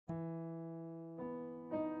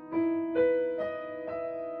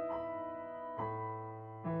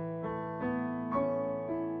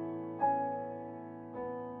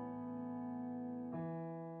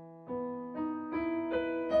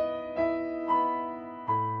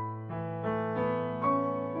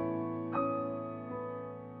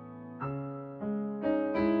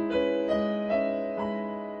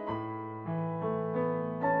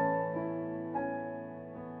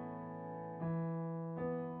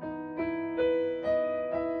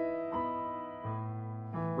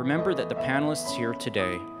Remember that the panelists here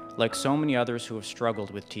today, like so many others who have struggled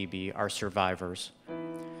with TB, are survivors.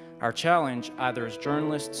 Our challenge, either as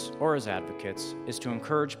journalists or as advocates, is to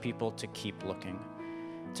encourage people to keep looking,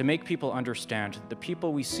 to make people understand that the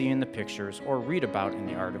people we see in the pictures or read about in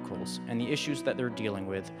the articles and the issues that they're dealing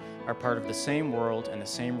with are part of the same world and the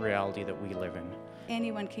same reality that we live in.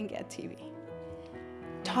 Anyone can get TB.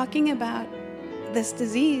 Talking about this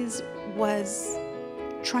disease was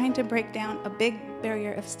trying to break down a big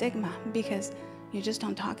barrier of stigma because you just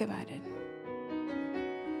don't talk about it.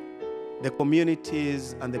 The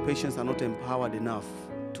communities and the patients are not empowered enough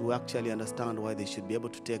to actually understand why they should be able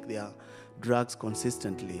to take their drugs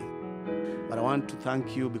consistently. But I want to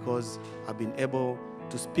thank you because I've been able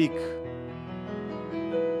to speak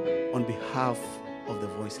on behalf of the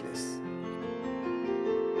voiceless.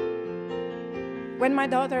 When my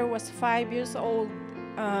daughter was 5 years old,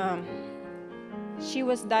 she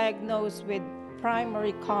was diagnosed with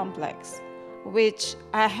primary complex, which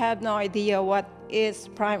I had no idea what is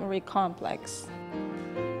primary complex.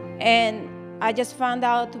 And I just found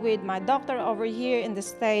out with my doctor over here in the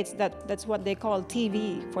States that that's what they call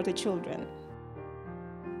TB for the children.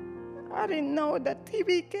 I didn't know that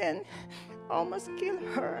TB can almost kill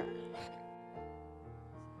her.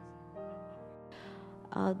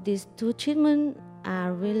 These two treatments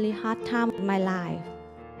are really hard time in my life.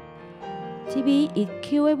 TB is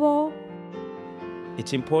curable.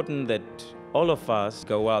 It's important that all of us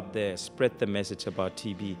go out there, spread the message about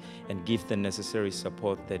TB, and give the necessary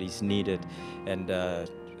support that is needed. And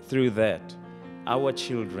through that, our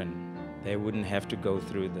children, they wouldn't have to go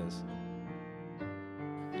through this.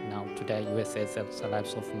 Now today, USA saves the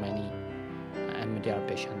lives of many MDR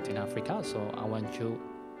patients in Africa, so I want to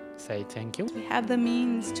say thank you. We have the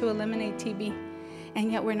means to eliminate TB,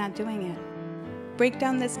 and yet we're not doing it. Break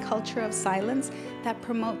down this culture of silence that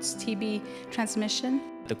promotes TB transmission.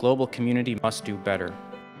 The global community must do better.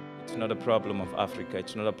 It's not a problem of Africa,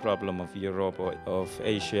 it's not a problem of Europe or of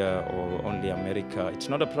Asia or only America. It's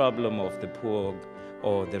not a problem of the poor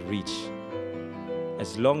or the rich.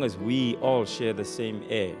 As long as we all share the same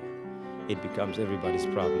air, it becomes everybody's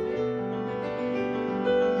problem.